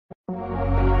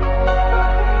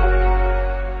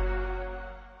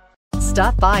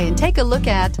Stop by and take a look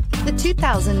at the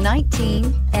 2019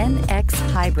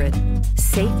 NX Hybrid.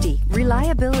 Safety,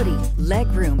 reliability,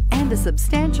 legroom, and a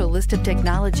substantial list of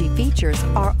technology features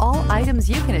are all items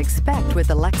you can expect with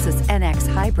the Lexus NX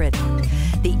Hybrid.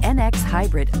 The NX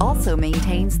Hybrid also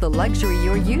maintains the luxury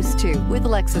you're used to with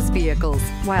Lexus vehicles,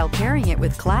 while pairing it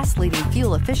with class-leading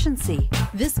fuel efficiency.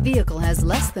 This vehicle has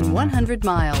less than 100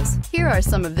 miles. Here are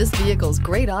some of this vehicle's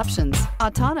great options: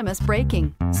 autonomous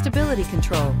braking, stability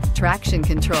control, traction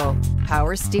control,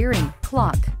 power steering,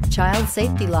 clock, child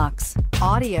safety locks,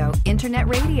 audio, internet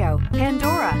radio,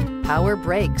 Pandora, power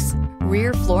brakes,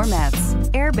 rear floor mats,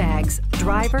 airbags,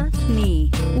 driver, knee.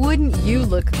 Wouldn't you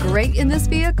look great in this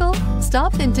vehicle?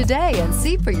 Stop in today and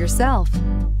see for yourself.